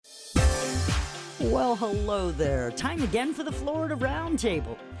Well, hello there. Time again for the Florida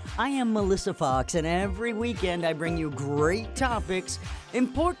Roundtable. I am Melissa Fox, and every weekend I bring you great topics,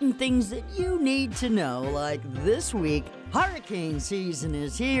 important things that you need to know. Like this week, hurricane season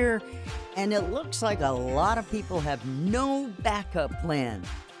is here, and it looks like a lot of people have no backup plan.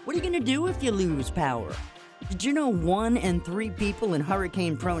 What are you going to do if you lose power? Did you know 1 in 3 people in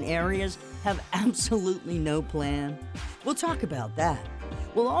hurricane-prone areas have absolutely no plan? We'll talk about that.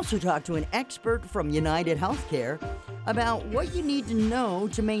 We'll also talk to an expert from United Healthcare about what you need to know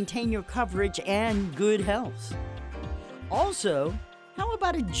to maintain your coverage and good health. Also, how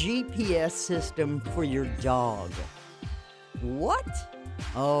about a GPS system for your dog? What?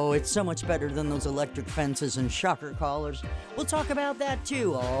 Oh, it's so much better than those electric fences and shocker collars. We'll talk about that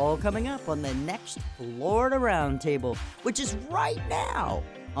too, all coming up on the next Florida Roundtable, which is right now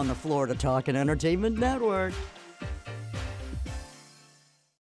on the Florida Talk and Entertainment Network.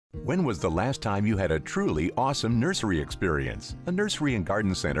 When was the last time you had a truly awesome nursery experience? A nursery and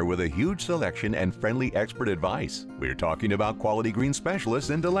garden center with a huge selection and friendly expert advice. We're talking about Quality Green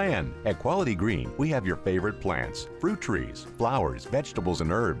specialists in DeLand. At Quality Green, we have your favorite plants, fruit trees, flowers, vegetables,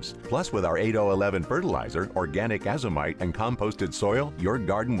 and herbs. Plus, with our 8011 fertilizer, organic azomite, and composted soil, your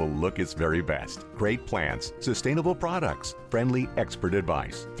garden will look its very best. Great plants, sustainable products, friendly expert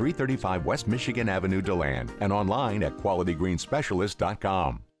advice. 335 West Michigan Avenue, DeLand, and online at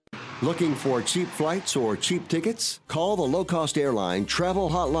qualitygreensspecialist.com. Looking for cheap flights or cheap tickets? Call the low-cost airline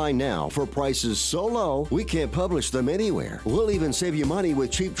travel hotline now for prices so low we can't publish them anywhere. We'll even save you money with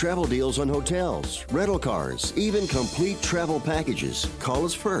cheap travel deals on hotels, rental cars, even complete travel packages. Call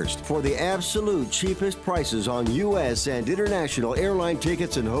us first for the absolute cheapest prices on U.S. and international airline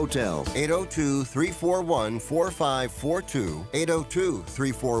tickets and hotels. 802-341-4542.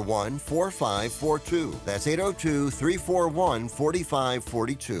 802-341-4542. That's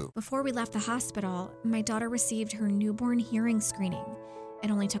 802-341-4542. Before we left the hospital, my daughter received her newborn hearing screening.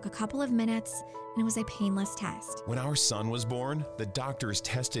 It only took a couple of minutes, and it was a painless test. When our son was born, the doctors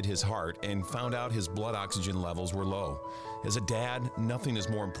tested his heart and found out his blood oxygen levels were low. As a dad, nothing is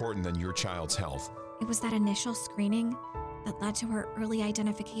more important than your child's health. It was that initial screening that led to her early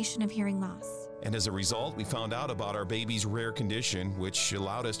identification of hearing loss. And as a result, we found out about our baby's rare condition, which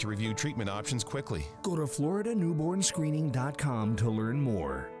allowed us to review treatment options quickly. Go to FloridaNewbornScreening.com to learn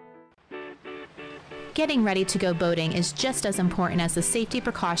more. Getting ready to go boating is just as important as the safety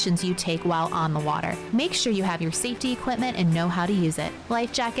precautions you take while on the water. Make sure you have your safety equipment and know how to use it.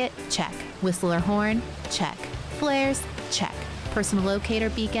 Life jacket? Check. Whistle or horn? Check. Flares? Check. Personal locator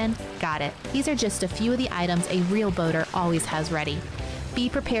beacon? Got it. These are just a few of the items a real boater always has ready. Be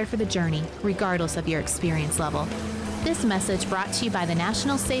prepared for the journey, regardless of your experience level. This message brought to you by the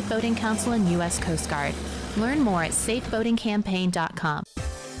National Safe Boating Council and U.S. Coast Guard. Learn more at safeboatingcampaign.com.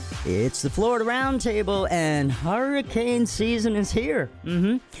 It's the Florida Roundtable, and hurricane season is here.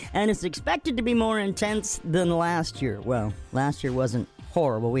 And it's expected to be more intense than last year. Well, last year wasn't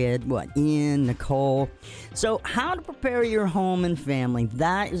horrible. We had, Ian, Nicole. So how to prepare your home and family,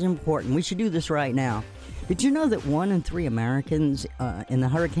 that is important. We should do this right now. Did you know that 1 in 3 Americans in the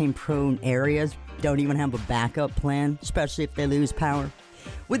hurricane-prone areas don't even have a backup plan, especially if they lose power?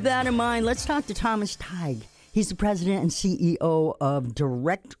 With that in mind, let's talk to Thomas Teig. He's the president and CEO of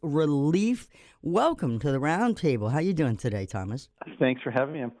Direct Relief. Welcome to the Roundtable. How you doing today, Thomas? Thanks for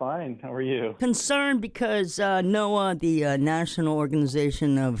having me. I'm fine. How are you? Concerned because NOAA, the national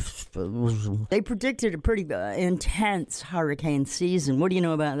organization they predicted a pretty intense hurricane season. What do you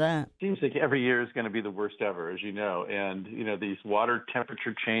know about that? Seems like every year is going to be the worst ever, as you know. And, these water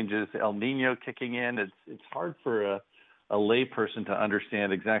temperature changes, El Nino kicking in, it's hard for a layperson to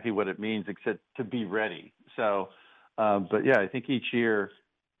understand exactly what it means except to be ready. So, but yeah, I think each year,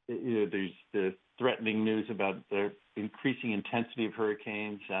 there's the threatening news about the increasing intensity of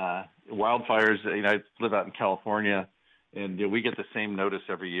hurricanes, wildfires. I live out in California, and we get the same notice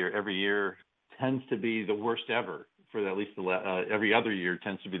every year. Every year tends to be the worst ever for at least every other year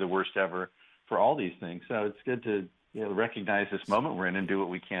tends to be the worst ever for all these things. So it's good to recognize this moment we're in and do what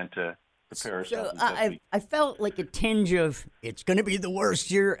we can to prepare ourselves. So I felt like a tinge of, it's going to be the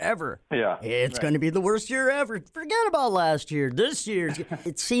worst year ever. Yeah. It's going to be the worst year ever. Forget about last year. This year,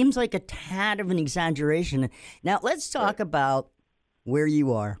 it seems like a tad of an exaggeration. Now, let's talk about where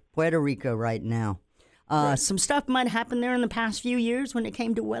you are, Puerto Rico right now. Some stuff might have happened there in the past few years when it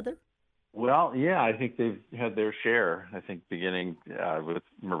came to weather. Well, yeah, I think they've had their share, I think, beginning with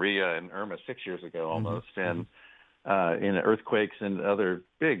Maria and Irma 6 years ago almost, and in earthquakes and other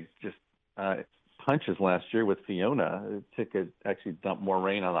big punches last year with Fiona. It actually dumped more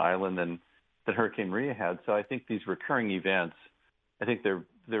rain on the island than Hurricane Maria had. So I think these recurring events, I think they're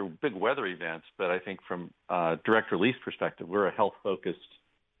they're big weather events, but I think from a direct release perspective, we're a health-focused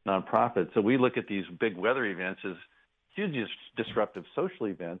nonprofit. So we look at these big weather events as huge disruptive social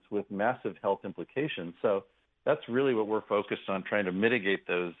events with massive health implications. So that's really what we're focused on, trying to mitigate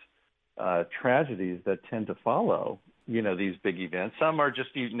those tragedies that tend to follow, these big events. Some are just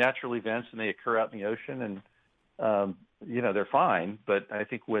natural events and they occur out in the ocean and, they're fine. But I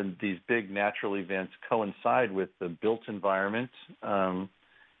think when these big natural events coincide with the built environment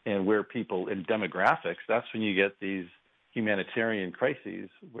and where people in demographics, that's when you get these humanitarian crises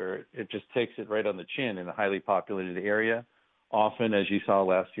where it just takes it right on the chin in a highly populated area. Often, as you saw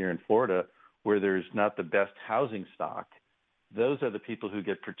last year in Florida, where there's not the best housing stock, those are the people who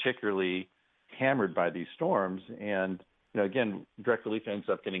get particularly hammered by these storms. And, again, direct relief ends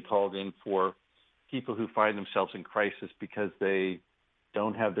up getting called in for people who find themselves in crisis because they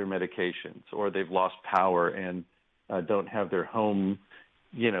don't have their medications or they've lost power and don't have their home,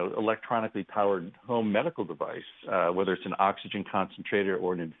 electronically powered home medical device, whether it's an oxygen concentrator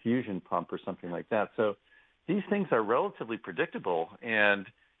or an infusion pump or something like that. So these things are relatively predictable. And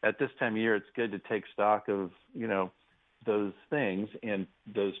at this time of year, it's good to take stock of, those things and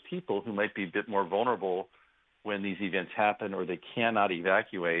those people who might be a bit more vulnerable when these events happen, or they cannot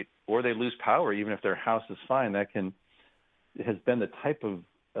evacuate, or they lose power even if their house is fine. That has been the type of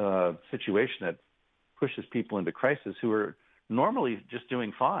situation that pushes people into crisis who are normally just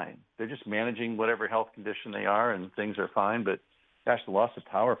doing fine. They're just managing whatever health condition they are and things are fine. But gosh, the loss of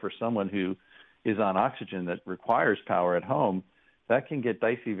power for someone who is on oxygen that requires power at home, that can get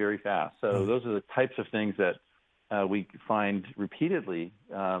dicey very fast. So those are the types of things that we find repeatedly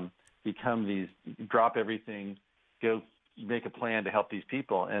become these drop everything, go make a plan to help these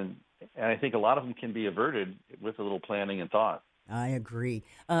people. And I think a lot of them can be averted with a little planning and thought. I agree.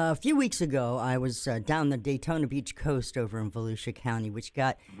 A few weeks ago, I was down the Daytona Beach coast over in Volusia County, which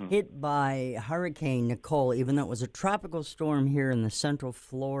got hit by Hurricane Nicole, even though it was a tropical storm here in the central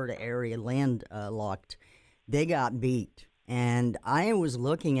Florida area, landlocked. They got beat. And I was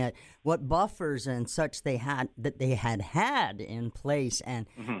looking at what buffers and such they had in place, and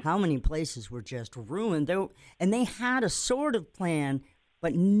how many places were just ruined. And they had a sort of plan,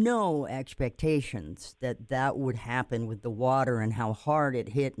 but no expectations that would happen with the water and how hard it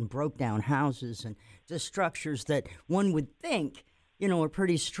hit and broke down houses and just structures that one would think, are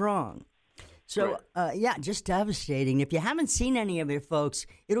pretty strong. So, just devastating. If you haven't seen any of it, folks,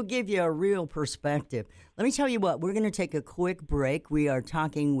 it'll give you a real perspective. Let me tell you what, we're going to take a quick break. We are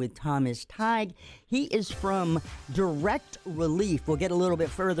talking with Thomas Teig. He is from Direct Relief. We'll get a little bit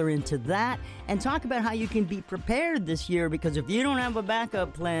further into that and talk about how you can be prepared this year, because if you don't have a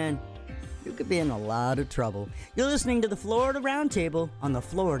backup plan, you could be in a lot of trouble. You're listening to the Florida Roundtable on the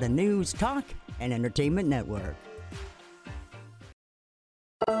Florida News, Talk, and Entertainment Network.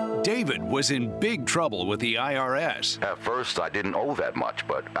 David was in big trouble with the IRS. At first, I didn't owe that much,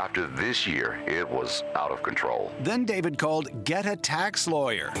 but after this year, it was out of control. Then David called Get a Tax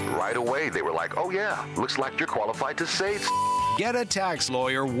Lawyer. Right away, they were like, oh yeah, looks like you're qualified to save. Get a Tax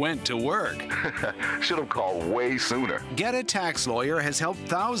Lawyer went to work. Should have called way sooner. Get a Tax Lawyer has helped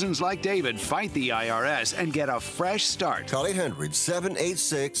thousands like David fight the IRS and get a fresh start. Call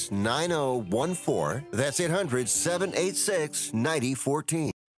 800-786-9014. That's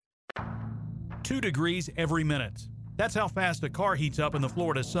 800-786-9014. 2 degrees every minute. That's how fast a car heats up in the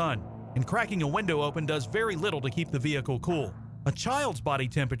Florida sun. And cracking a window open does very little to keep the vehicle cool. A child's body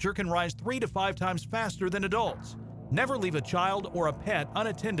temperature can rise 3 to 5 times faster than adults. Never leave a child or a pet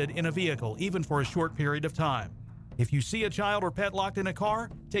unattended in a vehicle, even for a short period of time. If you see a child or pet locked in a car,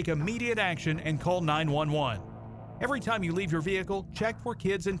 take immediate action and call 911. Every time you leave your vehicle, check for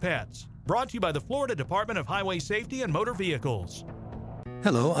kids and pets. Brought to you by the Florida Department of Highway Safety and Motor Vehicles.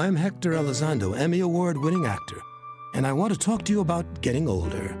 Hello, I'm Hector Elizondo, Emmy Award-winning actor, and I want to talk to you about getting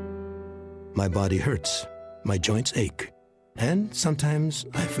older. My body hurts, my joints ache, and sometimes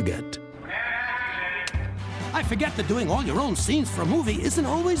I forget. I forget that doing all your own scenes for a movie isn't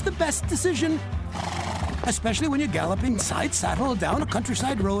always the best decision. Especially when you're galloping side saddle down a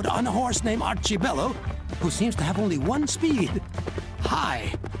countryside road on a horse named Archibello, who seems to have only one speed,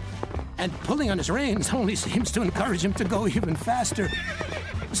 high. And pulling on his reins only seems to encourage him to go even faster.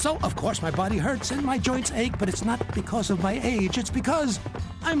 So, of course, my body hurts and my joints ache, but it's not because of my age. It's because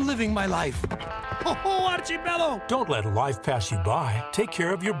I'm living my life. Oh, Archibello! Don't let life pass you by. Take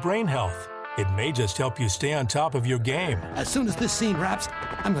care of your brain health. It may just help you stay on top of your game. As soon as this scene wraps,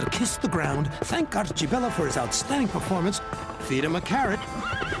 I'm going to kiss the ground, thank Archibello for his outstanding performance, feed him a carrot,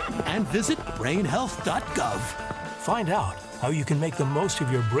 and visit brainhealth.gov. Find out how you can make the most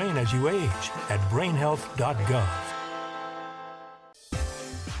of your brain as you age at brainhealth.gov.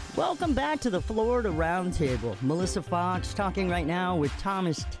 Welcome back to the Florida Roundtable. Melissa Fox talking right now with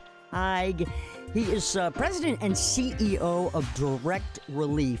Thomas Teig. He is president and CEO of Direct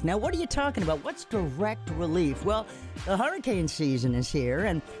Relief. Now, what are you talking about? What's direct relief? Well, the hurricane season is here,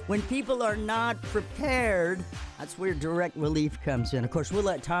 and when people are not prepared, that's where direct relief comes in. Of course, we'll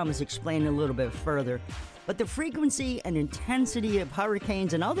let Thomas explain a little bit further. But the frequency and intensity of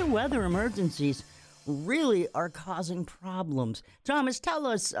hurricanes and other weather emergencies really are causing problems. Thomas, tell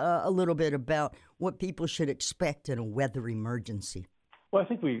us a little bit about what people should expect in a weather emergency. Well, I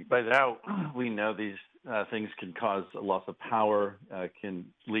think by now we know these things can cause a loss of power, can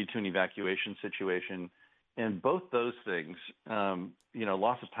lead to an evacuation situation, and both those things,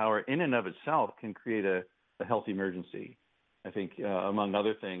 loss of power in and of itself can create a health emergency. I think among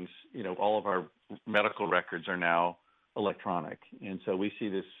other things, all of our medical records are now electronic, and so we see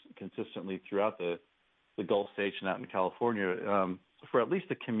this consistently throughout the Gulf states and out in California for at least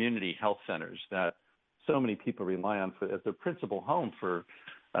the community health centers that so many people rely on as their principal home for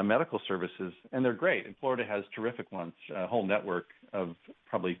medical services, and they're great. And Florida has terrific ones, a whole network of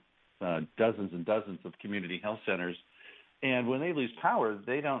probably dozens and dozens of community health centers. And when they lose power,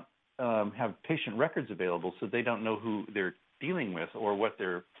 they don't have patient records available, so they don't know who they're dealing with or what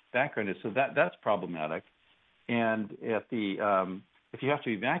their background is. So that's problematic. And if you have to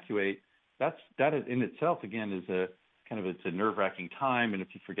evacuate, that in itself, again, is it's a nerve-wracking time, and if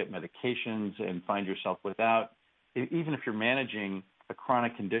you forget medications and find yourself without, even if you're managing a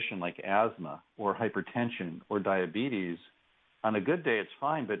chronic condition like asthma or hypertension or diabetes, on a good day it's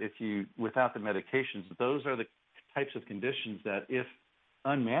fine, but without the medications, those are the types of conditions that, if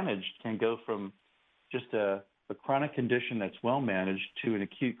unmanaged, can go from just a chronic condition that's well managed to an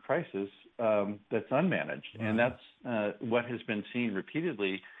acute crisis that's unmanaged. And that's what has been seen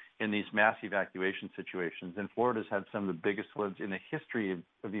repeatedly in these mass evacuation situations. And Florida's had some of the biggest ones in the history of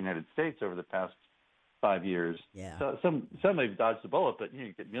the United States over the past 5 years. Yeah. So some have dodged the bullet, but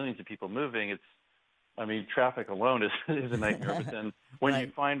you get millions of people moving. Traffic alone is a nightmare. But then when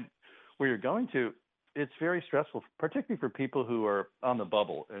you find where you're going to, it's very stressful, particularly for people who are on the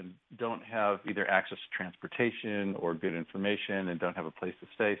bubble and don't have either access to transportation or good information and don't have a place to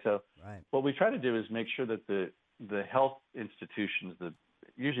stay. So what we try to do is make sure that the health institutions,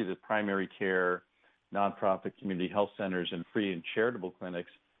 usually the primary care, nonprofit community health centers, and free and charitable clinics,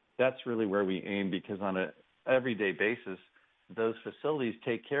 that's really where we aim, because on an everyday basis, those facilities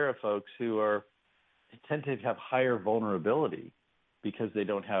take care of folks who tend to have higher vulnerability because they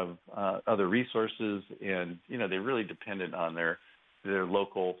don't have other resources, and they're really dependent on their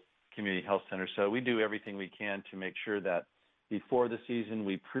local community health center. So we do everything we can to make sure that before the season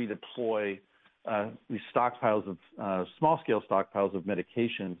we pre-deploy these stockpiles of small-scale stockpiles of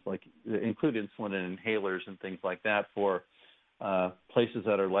medications, like include insulin and inhalers and things like that, for places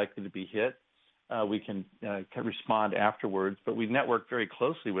that are likely to be hit. We can respond afterwards, but we network very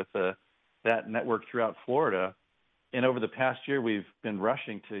closely with that network throughout Florida. And over the past year, we've been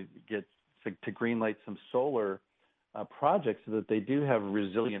rushing to greenlight some solar projects so that they do have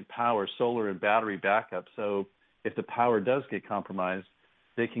resilient power, solar and battery backup. So if the power does get compromised,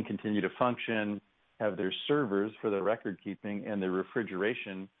 they can continue to function, have their servers for their record keeping and their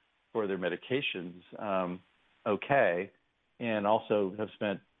refrigeration for their medications and also have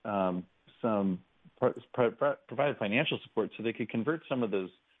spent provided financial support so they could convert some of those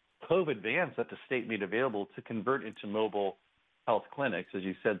COVID vans that the state made available to convert into mobile health clinics. As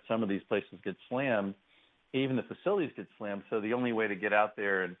you said, some of these places get slammed, even the facilities get slammed. So the only way to get out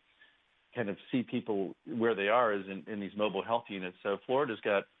there and kind of see people where they are is in these mobile health units. So Florida's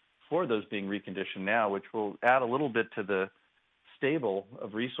got 4 of those being reconditioned now, which will add a little bit to the stable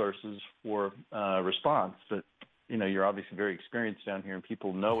of resources for response. But, you're obviously very experienced down here and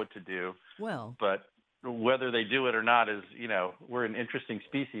people know what to do. Well, but whether they do it or not is, we're an interesting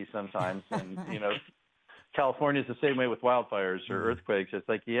species sometimes. And, California's the same way with wildfires or earthquakes. It's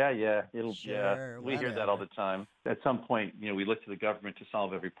like, we hear that all the time. At some point, we look to the government to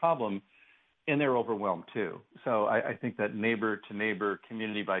solve every problem, and they're overwhelmed too. So I think that neighbor to neighbor,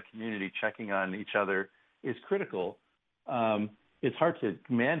 community by community, checking on each other is critical. It's hard to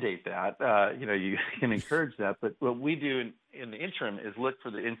mandate that. You can encourage that. But what we do in the interim is look for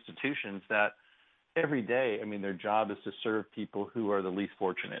the institutions that every day, their job is to serve people who are the least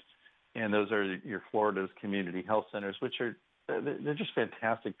fortunate. And those are your Florida's community health centers, which they're just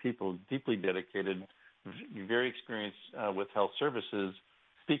fantastic people, deeply dedicated, very experienced with health services,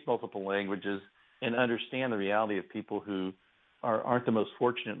 speak multiple languages, and understand the reality of people who aren't the most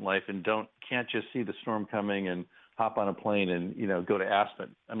fortunate in life and can't just see the storm coming and hop on a plane and go to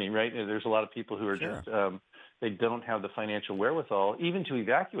Aspen. There's a lot of people who are just they don't have the financial wherewithal even to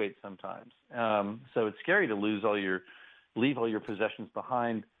evacuate sometimes. So it's scary to leave all your possessions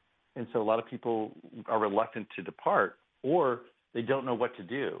behind. And so a lot of people are reluctant to depart, or they don't know what to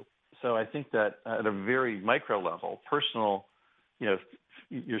do. So I think that at a very micro level, personal,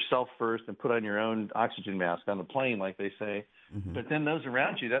 yourself first, and put on your own oxygen mask on the plane, like they say. Mm-hmm. But then those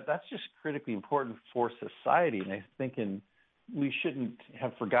around you, that's just critically important for society. And I think we shouldn't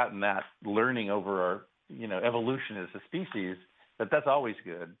have forgotten that learning over our, evolution as a species, that's always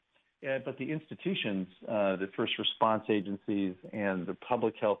good. Yeah, but the institutions, the first response agencies and the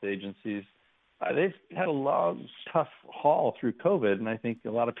public health agencies, they've had a long, tough haul through COVID, and I think a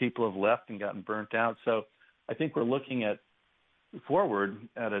lot of people have left and gotten burnt out. So I think we're looking forward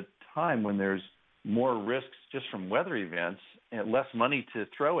at a time when there's more risks just from weather events and less money to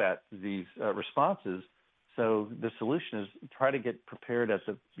throw at these responses. So the solution is try to get prepared at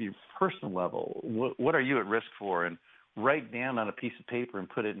your personal level. What are you at risk for? And write down on a piece of paper and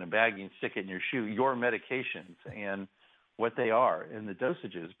put it in a baggie and stick it in your shoe your medications and what they are and the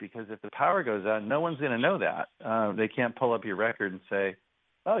dosages, because if the power goes out, no one's going to know that. They can't pull up your record and say,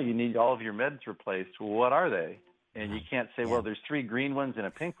 oh, you need all of your meds replaced. Well, what are they? And you can't say, well, there's 3 green ones and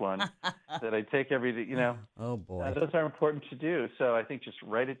a pink one that I take every day, Oh, boy. Those are important to do. So I think just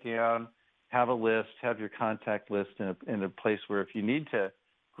write it down, have a list, have your contact list in a place where if you need to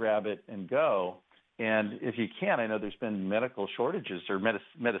grab it and go. And if you can, I know there's been medical shortages or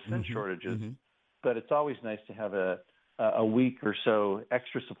medicine shortages, but it's always nice to have a week or so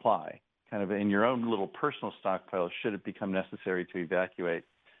extra supply kind of in your own little personal stockpile should it become necessary to evacuate.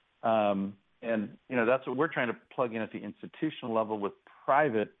 And, that's what we're trying to plug in at the institutional level with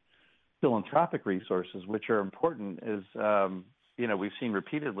private philanthropic resources, which are important, is, we've seen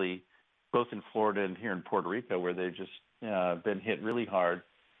repeatedly, both in Florida and here in Puerto Rico, where they've just been hit really hard.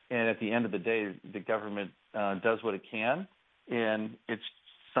 And at the end of the day, the government does what it can, and it's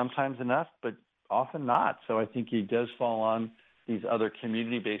sometimes enough, but often not. So I think it does fall on these other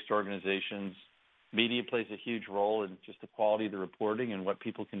community-based organizations. Media plays a huge role in just the quality of the reporting and what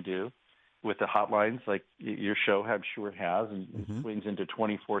people can do with the hotlines, like your show, I'm sure has, and swings into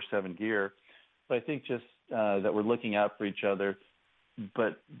 24/7 gear. But I think just that we're looking out for each other.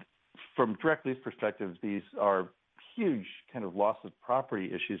 But from direct lease perspective, these are huge kind of loss of property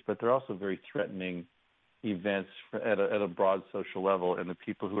issues, but they're also very threatening events at a broad social level. And the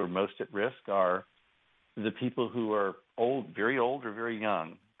people who are most at risk are the people who are old, very old or very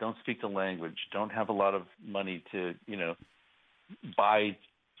young, don't speak the language, don't have a lot of money to, buy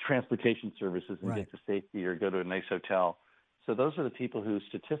transportation services and get to safety or go to a nice hotel. So those are the people who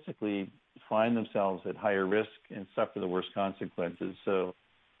statistically find themselves at higher risk and suffer the worst consequences. So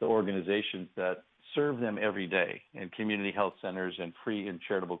the organizations that serve them every day, and community health centers and free and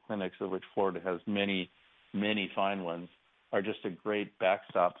charitable clinics, of which Florida has many, many fine ones, are just a great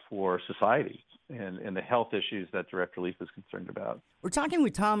backstop for society and the health issues that direct relief is concerned about. We're talking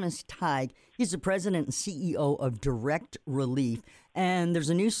with Thomas Teig. He's the president and CEO of Direct Relief. And there's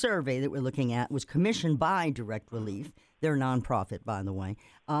a new survey that we're looking at, was commissioned by Direct Relief. They're a nonprofit, by the way.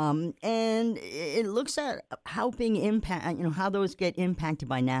 And it looks at helping impact, how those get impacted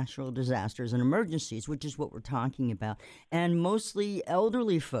by natural disasters and emergencies, which is what we're talking about. And mostly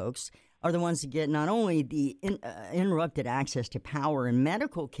elderly folks are the ones that get not only the interrupted access to power and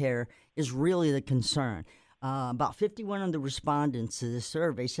medical care is really the concern. About 51 of the respondents to this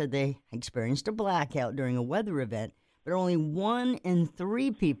survey said they experienced a blackout during a weather event, but only 1 in 3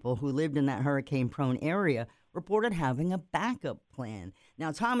 people who lived in that hurricane-prone area reported having a backup plan.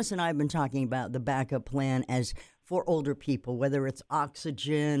 Now, Thomas and I have been talking about the backup plan as for older people, whether it's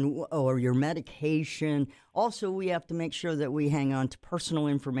oxygen or your medication. Also, we have to make sure that we hang on to personal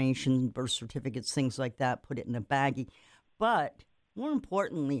information, birth certificates, things like that, put it in a baggie. But more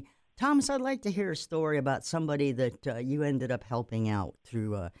importantly, Thomas, I'd like to hear a story about somebody that you ended up helping out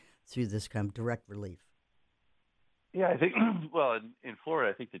through this kind of direct relief. Yeah, I think, well, in Florida,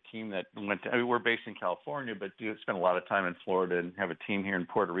 I think the team that went to, we're based in California, but do spend a lot of time in Florida and have a team here in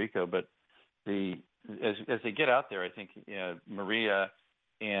Puerto Rico. But as they get out there, I think Maria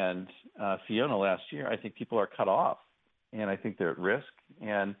and Fiona last year, I think people are cut off, and I think they're at risk.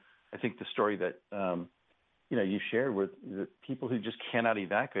 And I think the story that you shared with the people who just cannot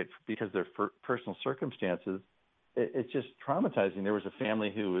evacuate because of their personal circumstances, it's just traumatizing. There was a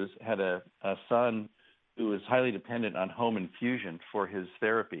family who had a son who was highly dependent on home infusion for his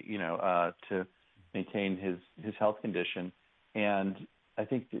therapy, to maintain his health condition. And I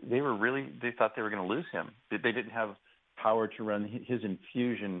think they thought they were going to lose him. They didn't have power to run his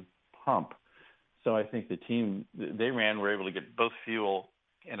infusion pump. So I think the team they ran were able to get both fuel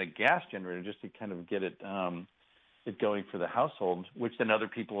a gas generator just to kind of get it going for the household, which then other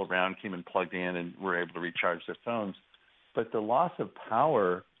people around came and plugged in and were able to recharge their phones. But the loss of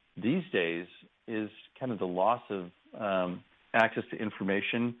power these days is kind of the loss of access to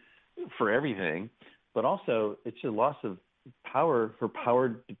information for everything, but also it's a loss of power for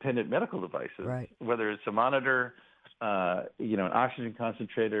power-dependent medical devices, right. Whether it's a monitor, an oxygen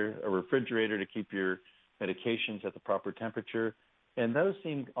concentrator, a refrigerator to keep your medications at the proper temperature. And those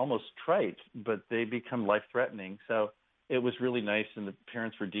seem almost trite, but they become life-threatening. So it was really nice, and the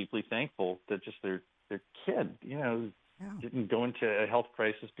parents were deeply thankful that just their kid, didn't go into a health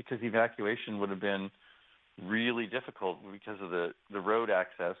crisis, because the evacuation would have been really difficult because of the road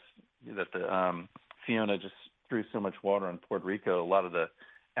access that the Fiona just threw so much water on Puerto Rico. A lot of the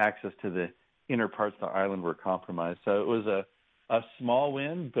access to the inner parts of the island were compromised. So it was a small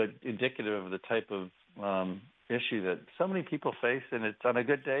win, but indicative of the type of issue that so many people face. And it's on a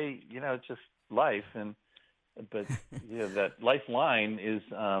good day, it's just life. But that lifeline is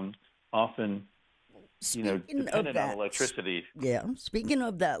often dependent on electricity. Yeah. Speaking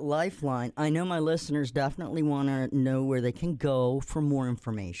of that lifeline, I know my listeners definitely want to know where they can go for more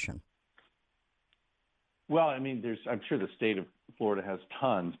information. Well, I mean, I'm sure the state of Florida has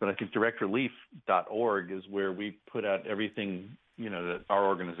tons, but I think directrelief.org is where we put out everything, that our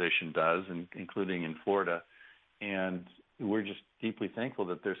organization does, and including in Florida. And we're just deeply thankful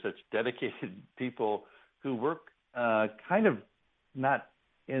that there's such dedicated people who work kind of not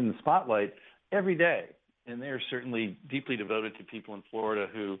in the spotlight every day. And they're certainly deeply devoted to people in Florida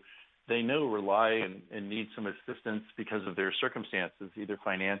who they know rely and need some assistance because of their circumstances, either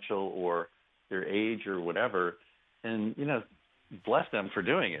financial or their age or whatever. And, bless them for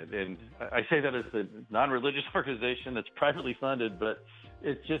doing it. And I say that as a non-religious organization that's privately funded, but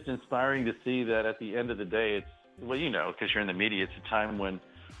it's just inspiring to see that at the end of the day, it's, well, because you're in the media, it's a time when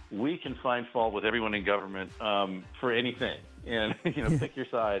we can find fault with everyone in government for anything, and pick your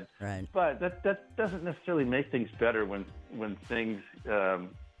side. Right. But that doesn't necessarily make things better when things get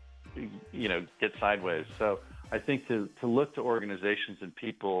sideways. So I think to look to organizations and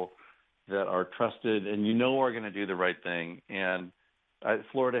people that are trusted and are going to do the right thing. And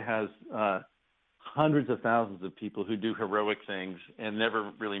Florida has hundreds of thousands of people who do heroic things and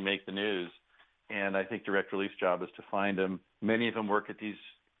never really make the news. And I think Direct Relief's job is to find them. Many of them work at these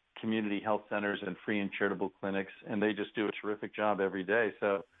community health centers and free and charitable clinics, and they just do a terrific job every day.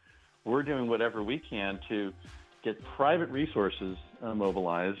 So we're doing whatever we can to get private resources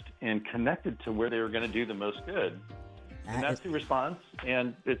mobilized and connected to where they were going to do the most good. And that's the response,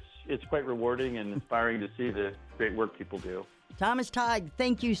 and it's quite rewarding and inspiring to see the great work people do. Thomas Tighe,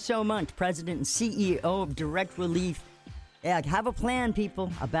 thank you so much, President and CEO of Direct Relief. Yeah, have a plan,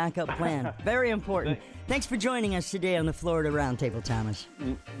 people, a backup plan. Very important. Thanks for joining us today on the Florida Roundtable, Thomas.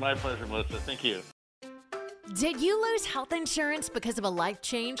 My pleasure, Melissa. Thank you. Did you lose health insurance because of a life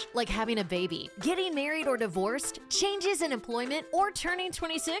change, like having a baby, getting married or divorced, changes in employment, or turning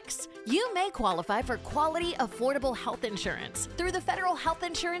 26? You may qualify for quality, affordable health insurance through the Federal Health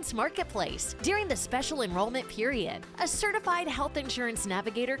Insurance Marketplace during the special enrollment period. A certified health insurance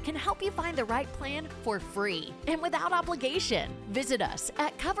navigator can help you find the right plan for free and without obligation. Visit us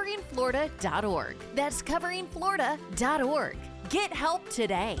at coveringflorida.org. That's coveringflorida.org. Get help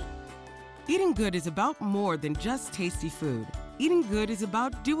today. Eating good is about more than just tasty food. Eating good is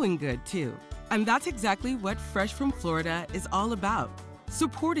about doing good, too. And that's exactly what Fresh from Florida is all about.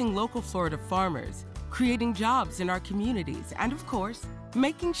 Supporting local Florida farmers, creating jobs in our communities, and of course,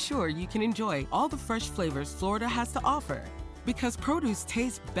 making sure you can enjoy all the fresh flavors Florida has to offer. Because produce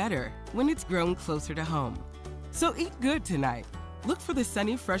tastes better when it's grown closer to home. So eat good tonight. Look for the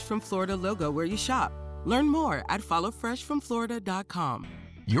sunny Fresh from Florida logo where you shop. Learn more at followfreshfromflorida.com.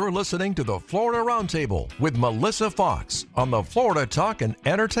 You're listening to the Florida Roundtable with Melissa Fox on the Florida Talk and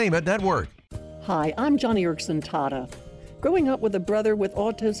Entertainment Network. Hi, I'm Johnny Erickson Tata. Growing up with a brother with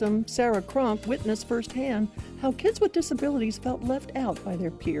autism, Sarah Cronk witnessed firsthand how kids with disabilities felt left out by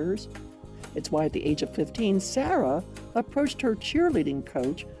their peers. It's why at the age of 15, Sarah approached her cheerleading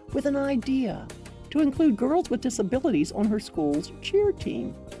coach with an idea to include girls with disabilities on her school's cheer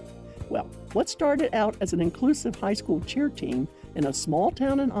team. Well, what started out as an inclusive high school cheer team in a small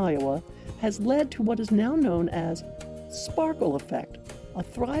town in Iowa has led to what is now known as Sparkle Effect, a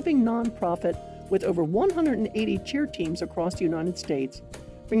thriving nonprofit with over 180 cheer teams across the United States,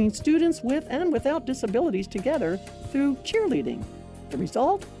 bringing students with and without disabilities together through cheerleading. The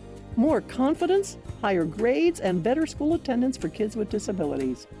result? More confidence, higher grades, and better school attendance for kids with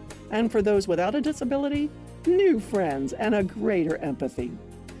disabilities. And for those without a disability, new friends and a greater empathy.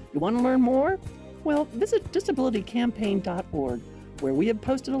 You want to learn more? Well, visit disabilitycampaign.org where we have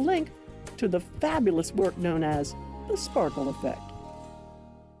posted a link to the fabulous work known as the Sparkle Effect.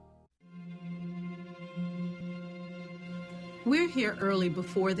 We're here early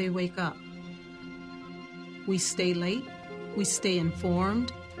before they wake up. We stay late, we stay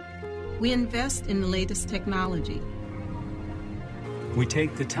informed, we invest in the latest technology. We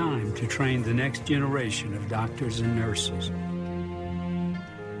take the time to train the next generation of doctors and nurses.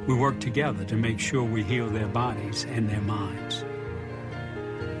 We work together to make sure we heal their bodies and their minds.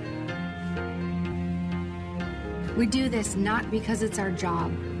 We do this not because it's our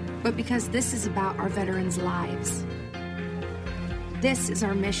job, but because this is about our veterans' lives. This is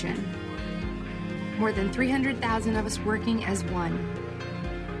our mission. More than 300,000 of us working as one,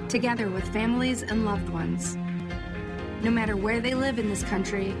 together with families and loved ones. No matter where they live in this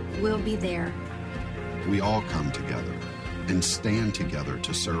country, we'll be there. We all come together and stand together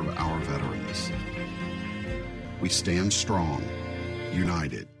to serve our veterans. We stand strong,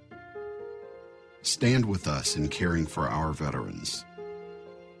 united. Stand with us in caring for our veterans.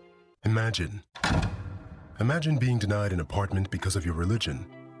 Imagine being denied an apartment because of your religion,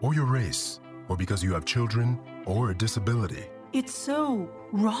 or your race, or because you have children, or a disability. It's so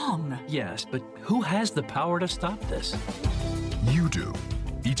wrong. Yes, but who has the power to stop this? You do.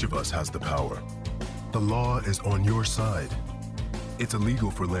 Each of us has the power. The law is on your side. It's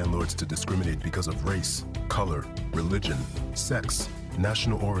illegal for landlords to discriminate because of race, color, religion, sex,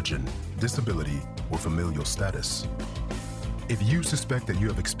 national origin, disability, or familial status. If you suspect that you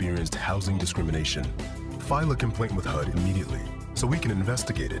have experienced housing discrimination, file a complaint with HUD immediately so we can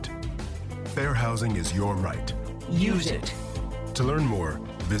investigate it. Fair housing is your right. Use it. To learn more,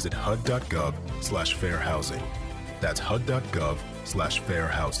 visit hud.gov/fairhousing. That's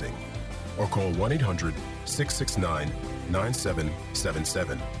hud.gov/fairhousing. Or call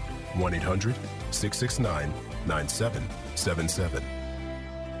 1-800-669-9777. 1-800-669-9777.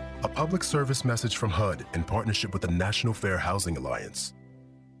 A public service message from HUD in partnership with the National Fair Housing Alliance.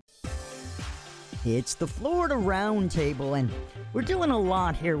 It's the Florida Roundtable, and we're doing a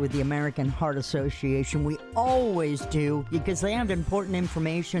lot here with the American Heart Association. We always do, because they have important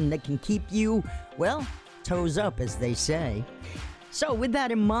information that can keep you, well, toes up, as they say. So with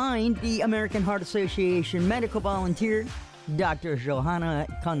that in mind, the American Heart Association medical volunteer, Dr. Johanna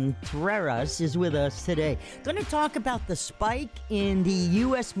Contreras, is with us today. Going to talk about the spike in the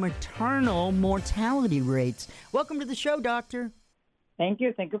U.S. maternal mortality rates. Welcome to the show, Doctor. Thank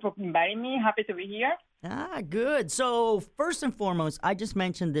you. Thank you for inviting me. Happy to be here. Good. So first and foremost, I just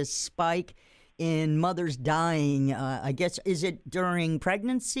mentioned this spike in mothers dying. I guess, is it during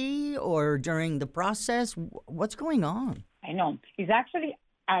pregnancy or during the process? What's going on? I know. It's actually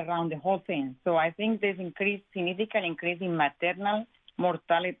around the whole thing. So I think there's significant increase in maternal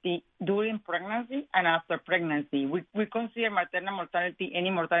mortality during pregnancy and after pregnancy. We consider maternal mortality any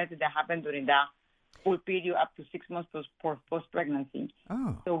mortality that happened during the full period up to 6 months post-pregnancy.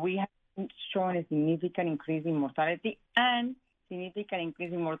 Oh. So we have shown a significant increase in mortality and significant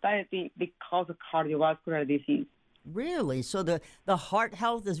increase in mortality because of cardiovascular disease. Really? So the heart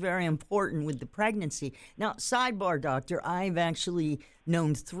health is very important with the pregnancy. Now, sidebar, doctor, I've actually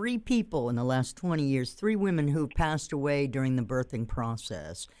known 3 people in the last 20 years, 3 women who passed away during the birthing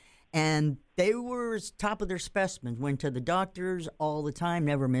process. And they were top of their specimens, went to the doctors all the time,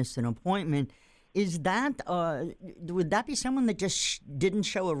 never missed an appointment. Is that, would that be someone that just didn't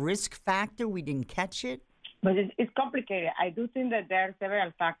show a risk factor? We didn't catch it? But it's complicated. I do think that there are several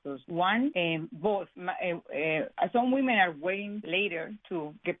factors. One, both. Some women are waiting later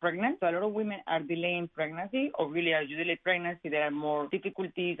to get pregnant. So a lot of women are delaying pregnancy, or really as you delay pregnancy, there are more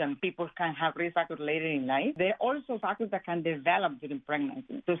difficulties and people can have risk factors later in life. There are also factors that can develop during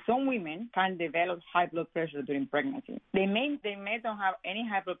pregnancy. So some women can develop high blood pressure during pregnancy. They may not have any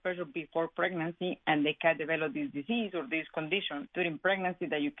high blood pressure before pregnancy, and they can develop this disease or this condition during pregnancy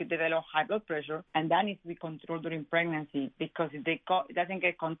that you could develop high blood pressure, and that needs to be controlled during pregnancy, because if it doesn't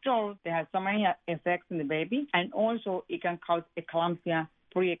get controlled, they have so many effects in the baby, and also it can cause eclampsia,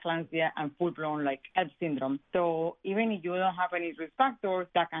 preeclampsia, and full-blown Ebb syndrome. So even if you don't have any risk factors,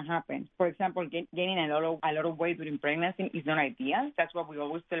 that can happen. For example, gaining a lot of weight during pregnancy is not ideal. That's why we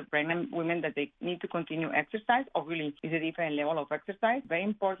always tell pregnant women that they need to continue exercise, or really is a different level of exercise. Very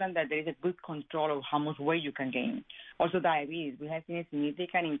important that there is a good control of how much weight you can gain. Also diabetes. We have seen a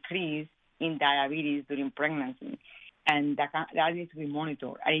significant increase in diabetes during pregnancy, and that needs to be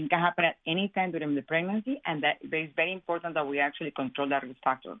monitored. And it can happen at any time during the pregnancy, and that it's very important that we actually control that risk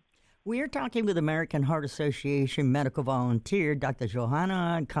factor. We're talking with American Heart Association medical volunteer Dr.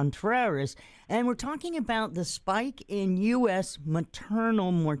 Johanna Contreras, and we're talking about the spike in U.S.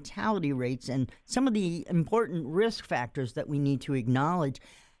 maternal mortality rates and some of the important risk factors that we need to acknowledge.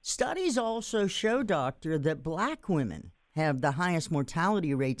 Studies also show, Doctor, that Black women have the highest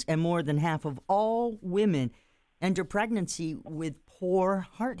mortality rates, and more than half of all women enter pregnancy with poor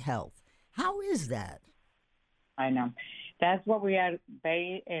heart health. How is that? I know. That's what we are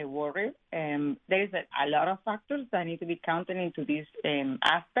very worried. There is a lot of factors that need to be counted into this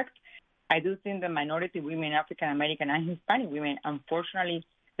aspect. I do think the minority women, African American and Hispanic women, unfortunately,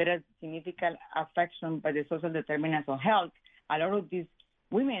 there is significant affection by the social determinants of health. A lot of these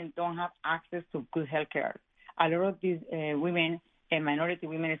women don't have access to good health care. A lot of these women, minority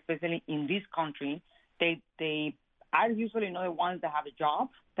women, especially in this country, they are usually not the ones that have a job,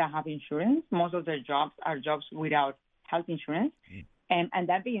 that have insurance. Most of their jobs are jobs without health insurance. And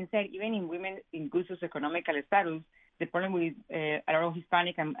that being said, even in women in good socioeconomic status, the problem with a lot of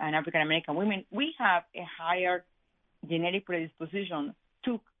Hispanic and African American women, we have a higher genetic predisposition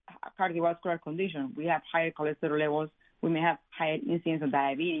to cardiovascular condition. We have higher cholesterol levels. We may have higher incidence of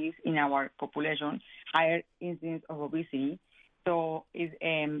diabetes in our population, higher incidence of obesity. So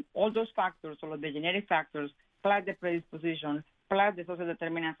all those factors, all of the genetic factors, plus the predisposition, plus the social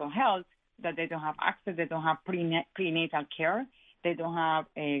determinants of health, that they don't have access, they don't have prenatal care, they don't have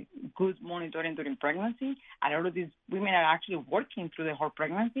a good monitoring during pregnancy. A lot of these women are actually working through the whole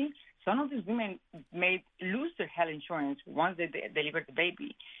pregnancy. Some of these women may lose their health insurance once they deliver the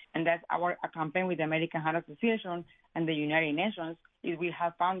baby. And that's our campaign with the American Heart Association and the United Nations, is we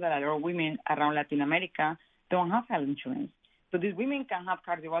have found that a lot of women around Latin America don't have health insurance. So these women can have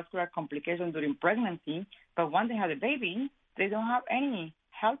cardiovascular complications during pregnancy, but once they have a baby, they don't have any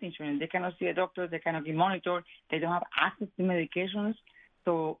health insurance. They cannot see a doctor. They cannot be monitored. They don't have access to medications.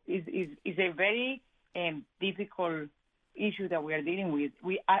 So it's a very difficult issue that we are dealing with.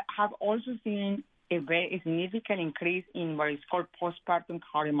 We have also seen a very significant increase in what is called postpartum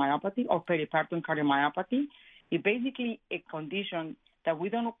cardiomyopathy or peripartum cardiomyopathy. It's basically a condition that we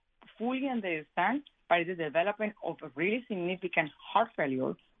don't fully understand, but it is the development of a really significant heart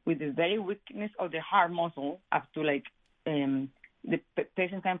failure with the very weakness of the heart muscle up to the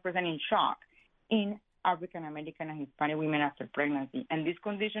patient can present in shock in African American and Hispanic women after pregnancy. And this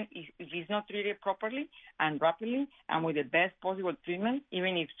condition, if it's not treated properly and rapidly and with the best possible treatment,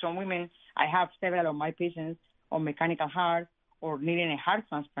 even if some women, I have several of my patients on mechanical heart or needing a heart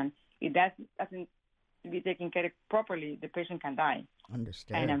transplant, if that doesn't be taken care of properly, the patient can die.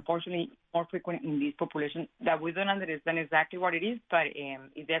 Understand. And unfortunately, more frequent in this population that we don't understand exactly what it is, but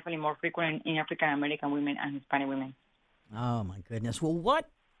it's definitely more frequent in African American women and Hispanic women. Oh, my goodness. Well, what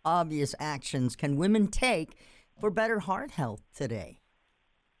obvious actions can women take for better heart health today?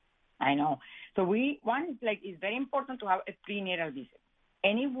 I know. So it's very important to have a prenatal visit.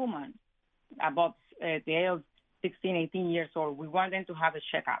 Any woman above the age of 16, 18 years old, we want them to have a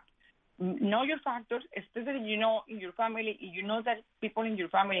checkup. Know your factors, especially, in your family, you know that people in your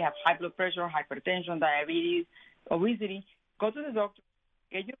family have high blood pressure, hypertension, diabetes, obesity. Go to the doctor,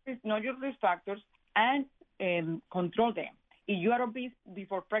 know your risk factors, and control them. If you are obese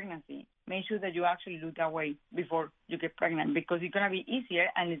before pregnancy, make sure that you actually lose that weight before you get pregnant, because it's going to be easier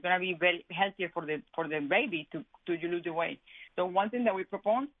and it's going to be very healthier for the baby to lose the weight. So one thing that we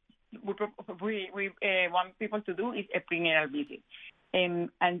propose, we want people to do is a prenatal visit.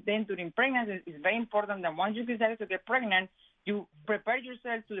 And then during pregnancy, it's very important that once you decide to get pregnant, you prepare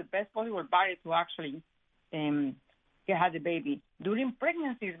yourself to the best possible body to actually have the baby. During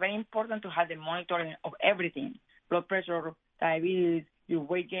pregnancy, it's very important to have the monitoring of everything: blood pressure, diabetes, your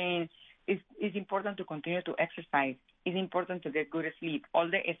weight gain. It's important to continue to exercise. It's important to get good sleep.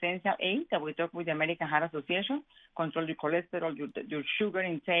 All the essential aids that we talk with the American Heart Association: control your cholesterol, your sugar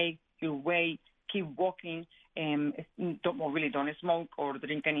intake, your weight, keep walking, don't smoke or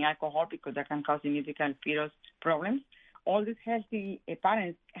drink any alcohol, because that can cause significant fetus problems. All these healthy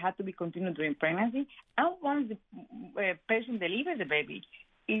parents have to be continued during pregnancy. And once the patient delivers the baby,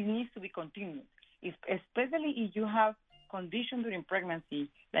 it needs to be continued. Especially if you have conditions during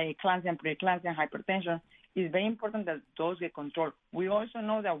pregnancy, like eclampsia and preeclampsia, hypertension, it's very important that those get controlled. We also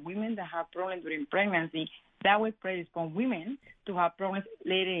know that women that have problems during pregnancy, that will predispose women to have problems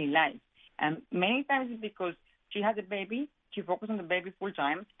later in life. And many times it's because she has a baby, she focuses on the baby full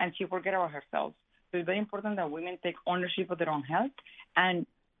time, and she forgets about herself. So it's very important that women take ownership of their own health and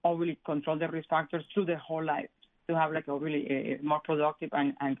really control the risk factors through their whole life to have a really more productive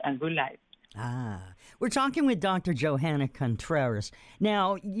and good life. We're talking with Dr. Johanna Contreras.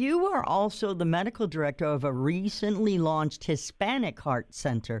 Now, you are also the medical director of a recently launched Hispanic Heart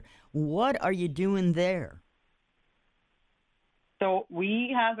Center. What are you doing there? So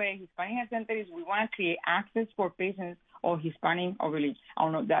we have a Hispanic Health Center. We want to create access for patients of Hispanic or really, I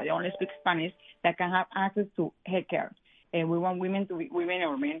don't know, that they only speak Spanish, that can have access to health care. And we want women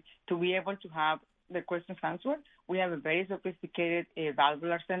or men to be able to have the questions answered. We have a very sophisticated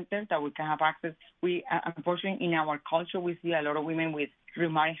valvular center that we can have access. We, unfortunately, in our culture, we see a lot of women with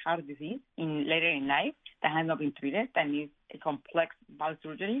rheumatic heart disease later in life that has not been treated, that needs a complex valve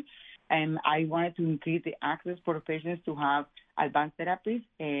surgery. And I wanted to increase the access for patients to have advanced therapies,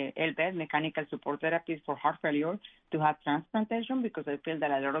 LVAD, mechanical support therapies for heart failure, to have transplantation, because I feel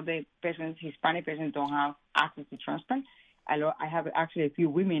that a lot of the patients, Hispanic patients, don't have access to transplant. I have actually a few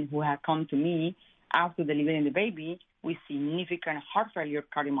women who have come to me after delivering the baby with significant heart failure,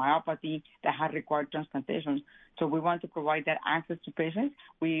 cardiomyopathy that have required transplantation. So we want to provide that access to patients.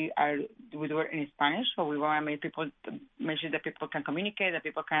 We do it in Spanish, so we want to make sure that people can communicate, that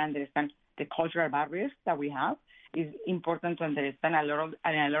people can understand the cultural barriers that we have. It's important to understand a lot of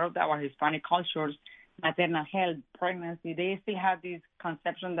our Hispanic cultures, maternal health, pregnancy, they still have this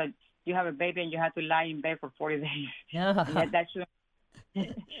conception that you have a baby and you have to lie in bed for 40 days. Yeah. That should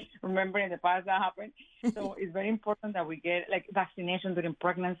remember in the past that happened. So it's very important that we get like vaccination during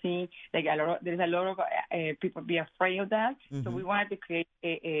pregnancy. Like there's a lot of people be afraid of that. Mm-hmm. So we wanted to create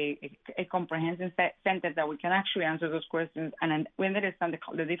a comprehensive center that we can actually answer those questions, and we understand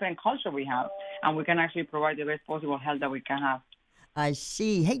the different culture we have, and we can actually provide the best possible health that we can have. I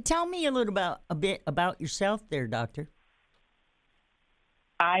see. Hey, tell me a bit about yourself there, doctor.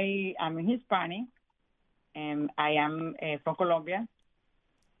 I am Hispanic, and I am from Colombia.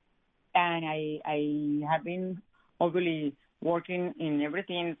 And I have been obviously working in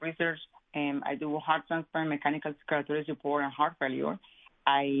everything, research. I do heart transplant, mechanical circulatory support, and heart failure.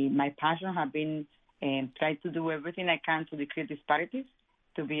 My passion has been try to do everything I can to decrease disparities,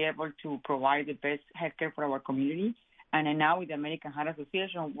 to be able to provide the best healthcare for our community. And now with the American Heart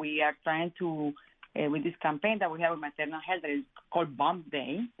Association, we are trying to, with this campaign that we have with maternal health that is called Bump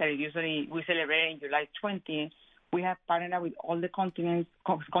Day, that is usually we celebrate in July 20th. We have partnered with all the countries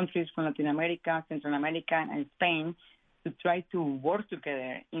from Latin America, Central America, and Spain to try to work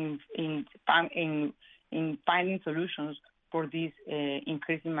together in finding solutions for this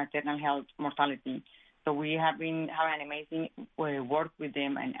increasing maternal health mortality. So we have been having an amazing work with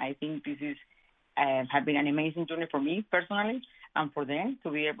them, and I think this is have been an amazing journey for me personally and for them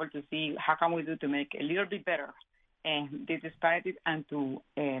to be able to see how can we do to make a little bit better these disparities and to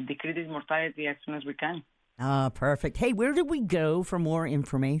decrease this mortality as soon as we can. Perfect. Hey, where do we go for more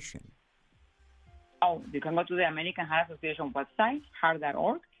information? Oh, you can go to the American Heart Association website,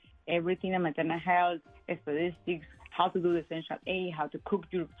 heart.org. Everything in maternal health, statistics, how to do the essential A, how to cook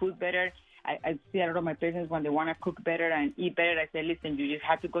your food better. I see a lot of my patients when they want to cook better and eat better. I say, listen, you just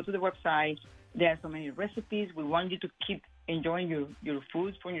have to go to the website. There are so many recipes. We want you to keep enjoying your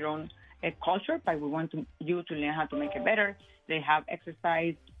foods from your own culture, but we want you to learn how to make it better. They have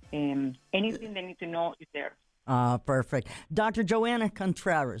exercise. Anything they need to know is there. Perfect. Dr. Johanna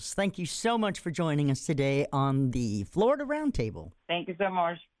Contreras, thank you so much for joining us today on the Florida Roundtable. Thank you so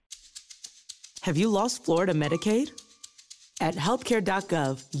much. Have you lost Florida Medicaid? At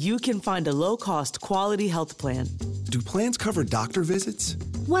healthcare.gov, you can find a low-cost, quality health plan. Do plans cover doctor visits?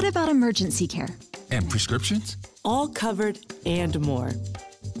 What about emergency care? And prescriptions? All covered and more.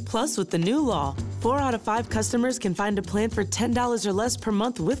 Plus, with the new law, 4 out of 5 customers can find a plan for $10 or less per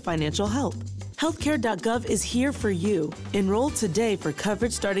month with financial help. Healthcare.gov is here for you. Enroll today for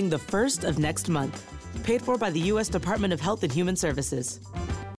coverage starting the 1st of next month. Paid for by the U.S. Department of Health and Human Services.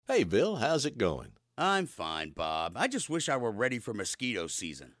 Hey, Bill, how's it going? I'm fine, Bob. I just wish I were ready for mosquito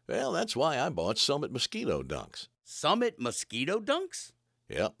season. Well, that's why I bought Summit Mosquito Dunks. Summit Mosquito Dunks?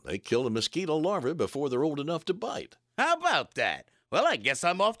 Yep, they kill a mosquito larvae before they're old enough to bite. How about that? Well, I guess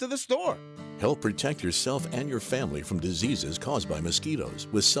I'm off to the store. Help protect yourself and your family from diseases caused by mosquitoes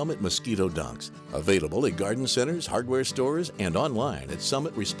with Summit Mosquito Dunks. Available at garden centers, hardware stores, and online at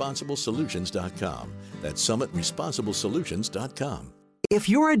summitresponsiblesolutions.com. That's summitresponsiblesolutions.com. If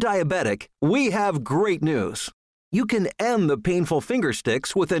you're a diabetic, we have great news. You can end the painful finger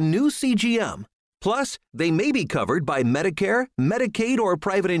sticks with a new CGM. Plus, they may be covered by Medicare, Medicaid, or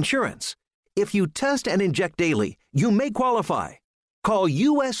private insurance. If you test and inject daily, you may qualify. Call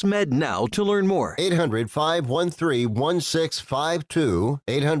US Med now to learn more. 800-513-1652.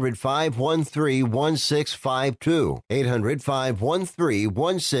 800-513-1652.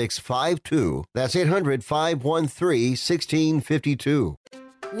 800-513-1652. That's 800-513-1652.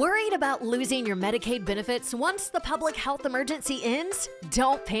 Worried about losing your Medicaid benefits once the public health emergency ends?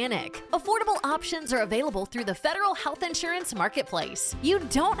 Don't panic. Affordable options are available through the Federal Health Insurance Marketplace. You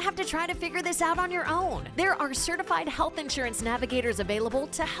don't have to try to figure this out on your own. There are certified health insurance navigators available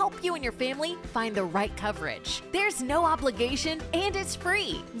to help you and your family find the right coverage. There's no obligation and it's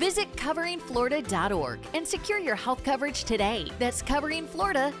free. Visit coveringflorida.org and secure your health coverage today. That's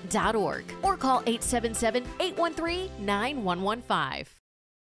coveringflorida.org or call 877-813-9115.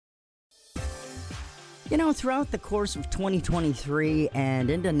 You know, throughout the course of 2023 and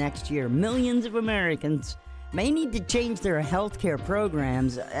into next year, millions of Americans may need to change their health care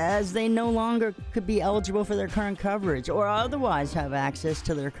programs as they no longer could be eligible for their current coverage or otherwise have access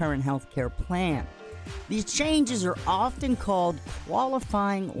to their current health care plan. These changes are often called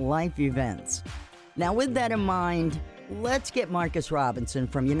qualifying life events. Now, with that in mind, let's get Marcus Robinson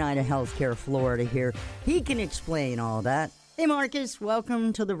from United Healthcare Florida here. He can explain all that. Hey, Marcus,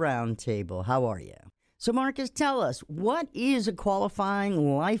 welcome to the Roundtable. How are you? So, Marcus, tell us, what is a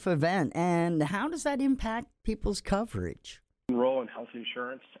qualifying life event and how does that impact people's coverage? Enroll in health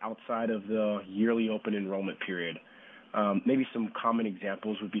insurance outside of the yearly open enrollment period. Maybe some common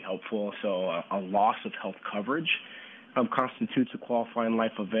examples would be helpful. So a loss of health coverage constitutes a qualifying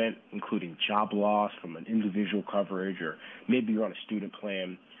life event, including job loss from an individual coverage, or maybe you're on a student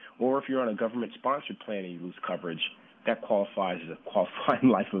plan, or if you're on a government-sponsored plan and you lose coverage, that qualifies as a qualifying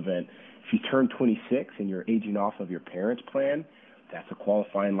life event. If you turn 26 and you're aging off of your parents' plan, that's a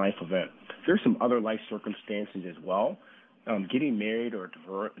qualifying life event. There's some other life circumstances as well. Getting married or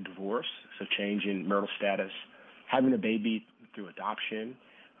divorce, so change in marital status, having a baby through adoption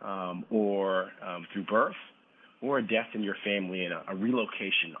or through birth, or a death in your family and a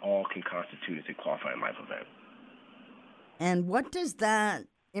relocation all can constitute as a qualifying life event. And what does that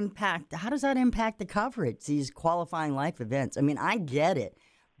impact? How does that impact the coverage, these qualifying life events? I mean, I get it,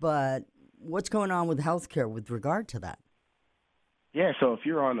 but what's going on with healthcare with regard to that? Yeah, so if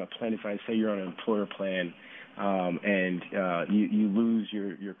you're on a plan, if I say you're on an employer plan and you lose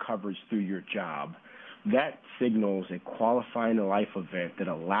your coverage through your job, that signals a qualifying life event that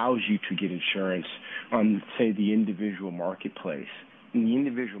allows you to get insurance on, say, the individual marketplace. In the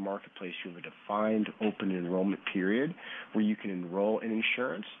individual marketplace, you have a defined open enrollment period where you can enroll in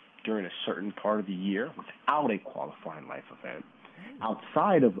insurance during a certain part of the year without a qualifying life event.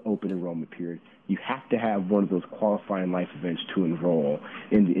 Outside of open enrollment period, you have to have one of those qualifying life events to enroll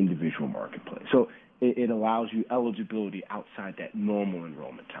in the individual marketplace. So it allows you eligibility outside that normal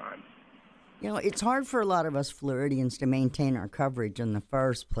enrollment time. You know, it's hard for a lot of us Floridians to maintain our coverage in the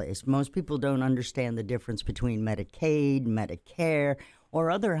first place. Most people don't understand the difference between Medicaid, Medicare,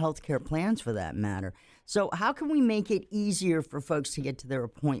 or other health care plans for that matter. So how can we make it easier for folks to get to their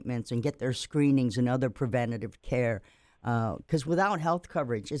appointments and get their screenings and other preventative care? Because without health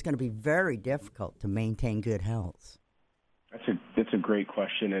coverage, it's going to be very difficult to maintain good health. That's a great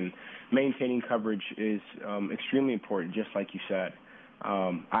question, and maintaining coverage is extremely important, just like you said.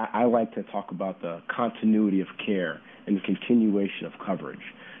 I like to talk about the continuity of care and the continuation of coverage.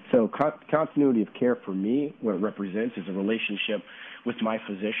 So continuity of care for me, what it represents is a relationship with my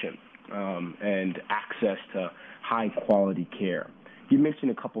physician and access to high-quality care. You mentioned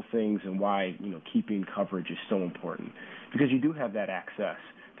a couple things and why keeping coverage is so important, because you do have that access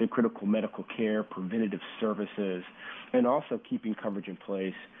to critical medical care, preventative services, and also keeping coverage in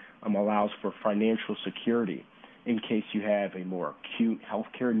place allows for financial security in case you have a more acute health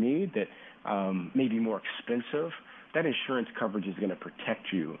care need that may be more expensive. That insurance coverage is going to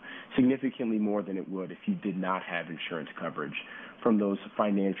protect you significantly more than it would if you did not have insurance coverage from those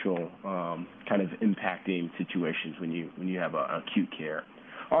financial kind of impacting situations when you have acute care.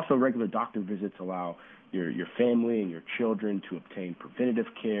 Also, regular doctor visits allow your family and your children to obtain preventative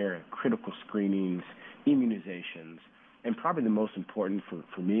care and critical screenings, immunizations, and probably the most important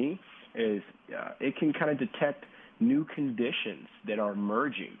for me is it can kind of detect new conditions that are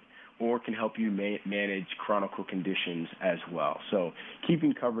emerging or can help you manage chronic conditions as well. So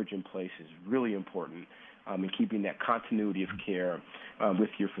keeping coverage in place is really important, and keeping that continuity of care with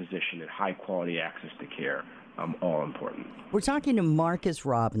your physician and high-quality access to care, all important. We're talking to Marcus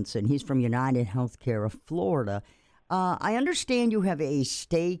Robinson. He's from United Healthcare of Florida. I understand you have a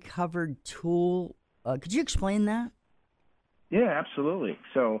Stay Covered tool. Could you explain that? Yeah, absolutely.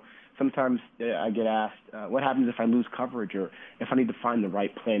 So sometimes I get asked, what happens if I lose coverage or if I need to find the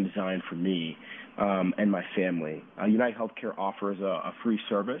right plan design for me and my family? United Healthcare offers a free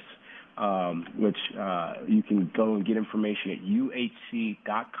service, which you can go and get information at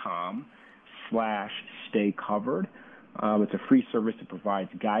uhc.com/staycovered. It's a free service that provides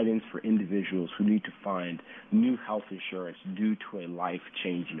guidance for individuals who need to find new health insurance due to a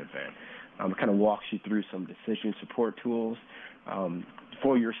life-changing event. It kind of walks you through some decision support tools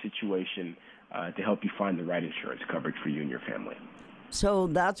for your situation to help you find the right insurance coverage for you and your family. So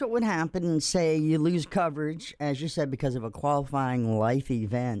that's what would happen, say you lose coverage, as you said, because of a qualifying life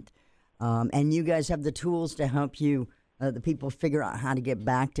event. And you guys have the tools to help you, the people, figure out how to get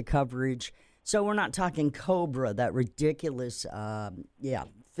back to coverage. So we're not talking COBRA, that ridiculous,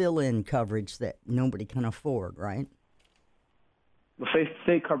 fill-in coverage that nobody can afford, right? Well,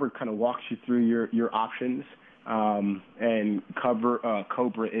 Stay Covered kind of walks you through your options, and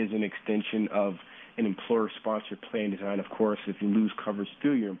COBRA is an extension of an employer-sponsored plan design. Of course, if you lose coverage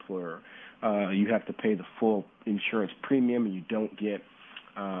through your employer, you have to pay the full insurance premium, and you don't get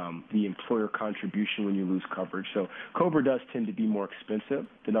the employer contribution when you lose coverage. So COBRA does tend to be more expensive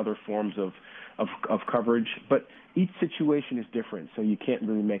than other forms of coverage, but each situation is different, so you can't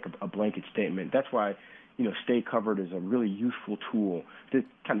really make a blanket statement. That's why, Stay Covered is a really useful tool to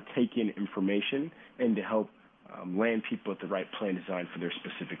kind of take in information and to help land people at the right plan design for their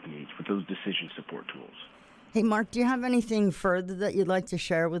specific needs with those decision support tools. Hey, Mark, do you have anything further that you'd like to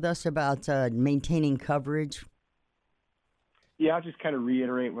share with us about maintaining coverage? Yeah, I'll just kind of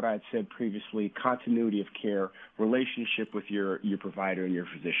reiterate what I had said previously. Continuity of care, relationship with your provider and your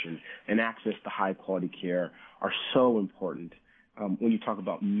physician, and access to high-quality care are so important when you talk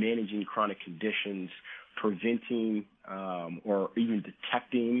about managing chronic conditions, preventing or even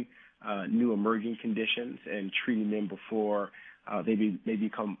detecting new emerging conditions and treating them before they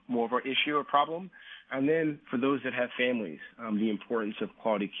become more of an issue or problem. And then for those that have families, the importance of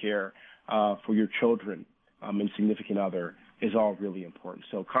quality care for your children and significant other is all really important.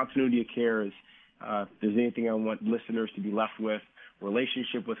 So continuity of care is, if there's anything I want listeners to be left with,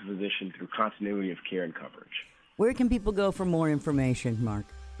 relationship with a physician through continuity of care and coverage. Where can people go for more information, Mark?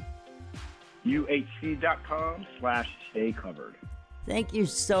 UHC.com/stay covered. Thank you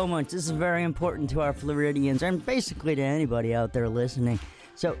so much. This is very important to our Floridians and basically to anybody out there listening.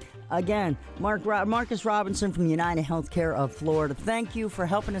 So, again, Marcus Robinson from United Healthcare of Florida, thank you for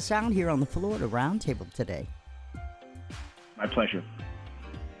helping us out here on the Florida Roundtable today. My pleasure.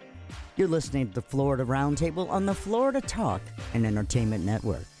 You're listening to the Florida Roundtable on the Florida Talk and Entertainment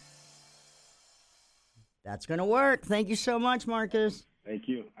Network. That's going to work. Thank you so much, Marcus. Thank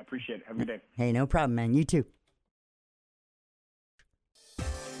you. I appreciate it. Have a good day. Hey, no problem, man. You too.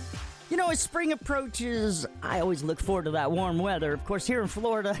 As spring approaches, I always look forward to that warm weather. Of course, here in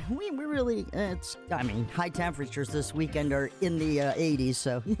Florida, we really, high temperatures this weekend are in the 80s,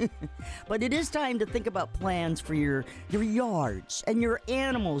 so. But it is time to think about plans for your yards and your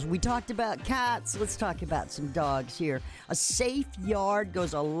animals. We talked about cats. Let's talk about some dogs here. A safe yard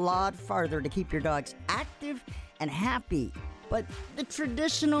goes a lot farther to keep your dogs active and happy. But the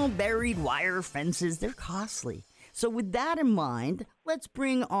traditional buried wire fences, they're costly. So with that in mind, let's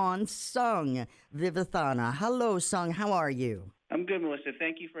bring on Sung Vivathana. Hello, Sung. How are you? I'm good, Melissa.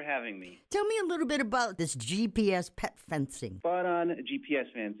 Thank you for having me. Tell me a little bit about this GPS pet fencing. Spot on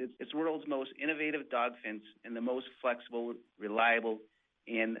GPS fence. It's the world's most innovative dog fence and the most flexible, reliable,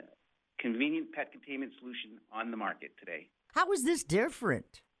 and convenient pet containment solution on the market today. How is this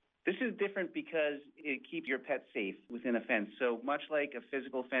different? This is different because it keeps your pet safe within a fence. So much like a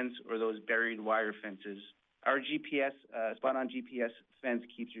physical fence or those buried wire fences, our GPS, spot-on GPS fence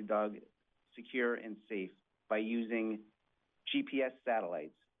keeps your dog secure and safe by using GPS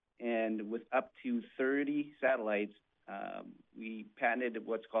satellites. And with up to 30 satellites, we patented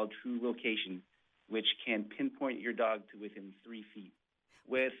what's called true location, which can pinpoint your dog to within 3 feet.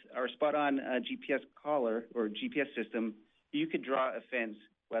 With our spot-on GPS collar or GPS system, you could draw a fence,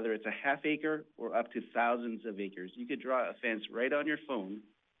 whether it's a half acre or up to thousands of acres. You could draw a fence right on your phone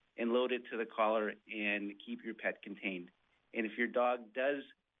and load it to the collar and keep your pet contained. And if your dog does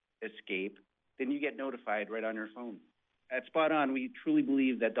escape, then you get notified right on your phone. At Spot On, we truly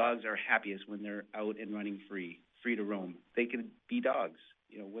believe that dogs are happiest when they're out and running free to roam. They can be dogs.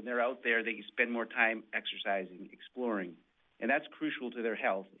 When they're out there, they spend more time exercising, exploring, and that's crucial to their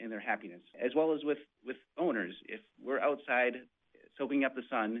health and their happiness, as well as with owners. If we're outside soaking up the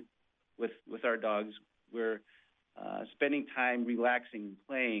sun with our dogs, we're spending time relaxing,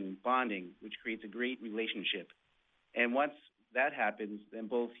 playing, bonding, which creates a great relationship. And once that happens, then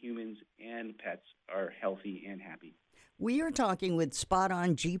both humans and pets are healthy and happy. We are talking with Spot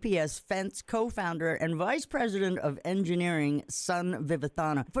On GPS Fence co-founder and vice president of engineering, Sun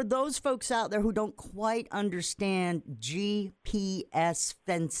Vivathana. For those folks out there who don't quite understand GPS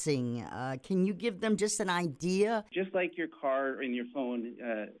fencing, can you give them just an idea? Just like your car and your phone,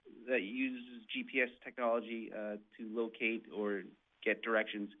 that uses GPS technology to locate or get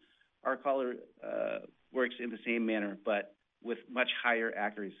directions, our collar works in the same manner, but with much higher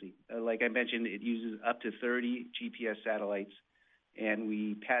accuracy. Like I mentioned, it uses up to 30 GPS satellites, and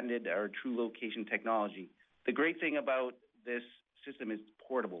we patented our true location technology. The great thing about this system is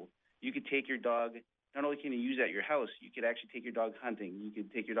portable. You could take your dog, not only can you use it at your house, you could actually take your dog hunting, you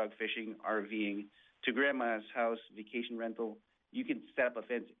could take your dog fishing, RVing, to grandma's house, vacation rental. You can set up a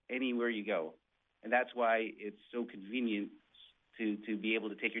fence anywhere you go. And that's why it's so convenient to be able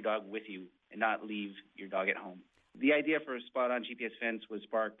to take your dog with you and not leave your dog at home. The idea for a spot-on GPS fence was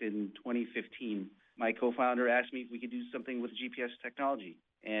sparked in 2015. My co-founder asked me if we could do something with GPS technology.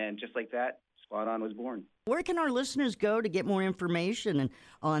 And just like that, Spot-On was born. Where can our listeners go to get more information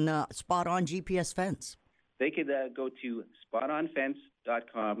on Spot-On GPS Fence? They could go to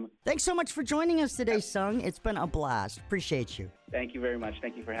spotonfence.com. Thanks so much for joining us today, Sung. It's been a blast. Appreciate you. Thank you very much.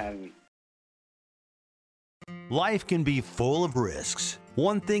 Thank you for having me. Life can be full of risks.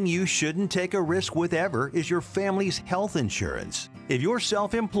 One thing you shouldn't take a risk with ever is your family's health insurance. If you're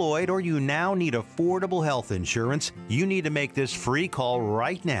self-employed or you now need affordable health insurance, you need to make this free call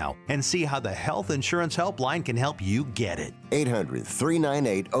right now and see how the Health Insurance Helpline can help you get it.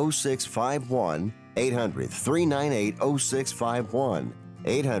 800-398-0651. 800-398-0651.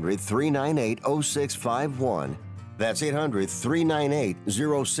 800-398-0651. That's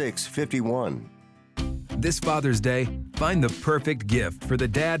 800-398-0651. This Father's Day, find the perfect gift for the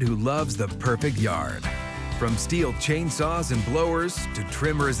dad who loves the perfect yard. From steel chainsaws and blowers to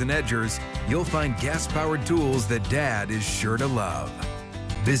trimmers and edgers, you'll find gas-powered tools that Dad is sure to love.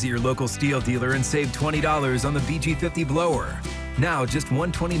 Visit your local steel dealer and save $20 on the BG50 blower. Now just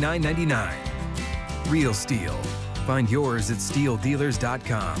 $129.99. Real steel. Find yours at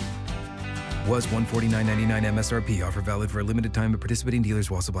steeldealers.com. Was $149.99 MSRP. Offer valid for a limited time at participating dealers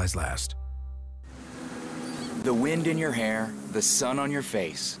while supplies last. The wind in your hair, the sun on your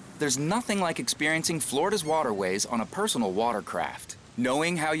face. There's nothing like experiencing Florida's waterways on a personal watercraft.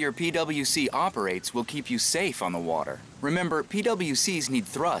 Knowing how your PWC operates will keep you safe on the water. Remember, PWCs need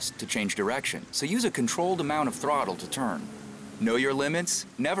thrust to change direction, so use a controlled amount of throttle to turn. Know your limits,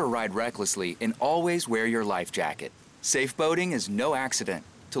 never ride recklessly, and always wear your life jacket. Safe boating is no accident.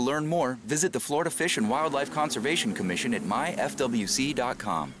 To learn more, visit the Florida Fish and Wildlife Conservation Commission at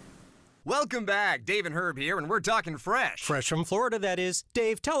myfwc.com. Welcome back. Dave and Herb here, and we're talking fresh. Fresh from Florida, that is.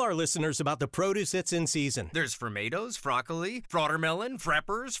 Dave, tell our listeners about the produce that's in season. There's tomatoes, broccoli, watermelon,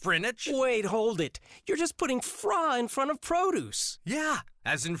 frappers, spinach. Wait, hold it. You're just putting fra in front of produce. Yeah,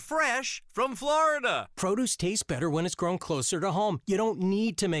 as in fresh from Florida. Produce tastes better when it's grown closer to home. You don't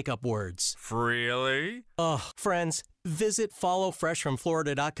need to make up words. Really? Friends, visit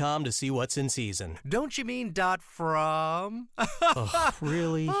followfreshfromflorida.com to see what's in season. Don't you mean .from?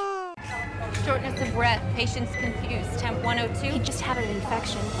 Really? Shortness of breath, patient's confused, temp 102. He just had an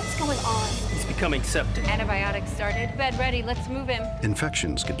infection. What's going on? He's becoming septic. Antibiotics started. Bed ready, let's move him.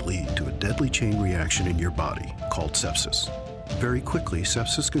 Infections can lead to a deadly chain reaction in your body called sepsis. Very quickly,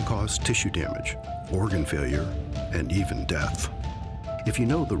 sepsis can cause tissue damage, organ failure, and even death. If you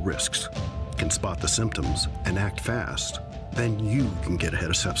know the risks, can spot the symptoms, and act fast, then you can get ahead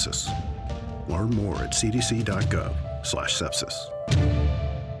of sepsis. Learn more at cdc.gov/sepsis.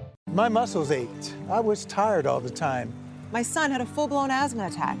 My muscles ached. I was tired all the time. My son had a full-blown asthma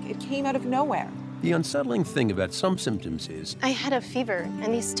attack. It came out of nowhere. The unsettling thing about some symptoms is I had a fever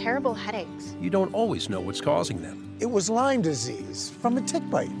and these terrible headaches. you don't always know what's causing them. It was Lyme disease from a tick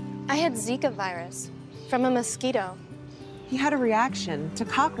bite. I had Zika virus from a mosquito. He had a reaction to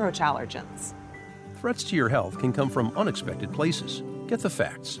cockroach allergens. Threats to your health can come from unexpected places. Get the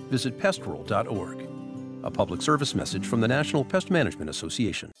facts. Visit pestworld.org. A public service message from the National Pest Management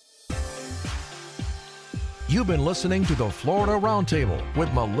Association. You've been listening to the Florida Roundtable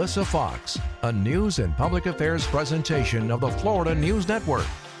with Melissa Fox, a news and public affairs presentation of the Florida News Network.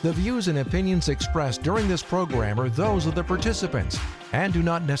 The views and opinions expressed during this program are those of the participants and do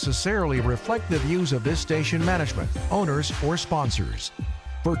not necessarily reflect the views of this station management, owners, or sponsors.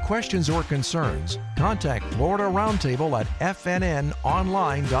 For questions or concerns, contact Florida Roundtable at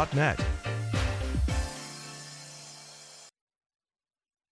fnnonline.net.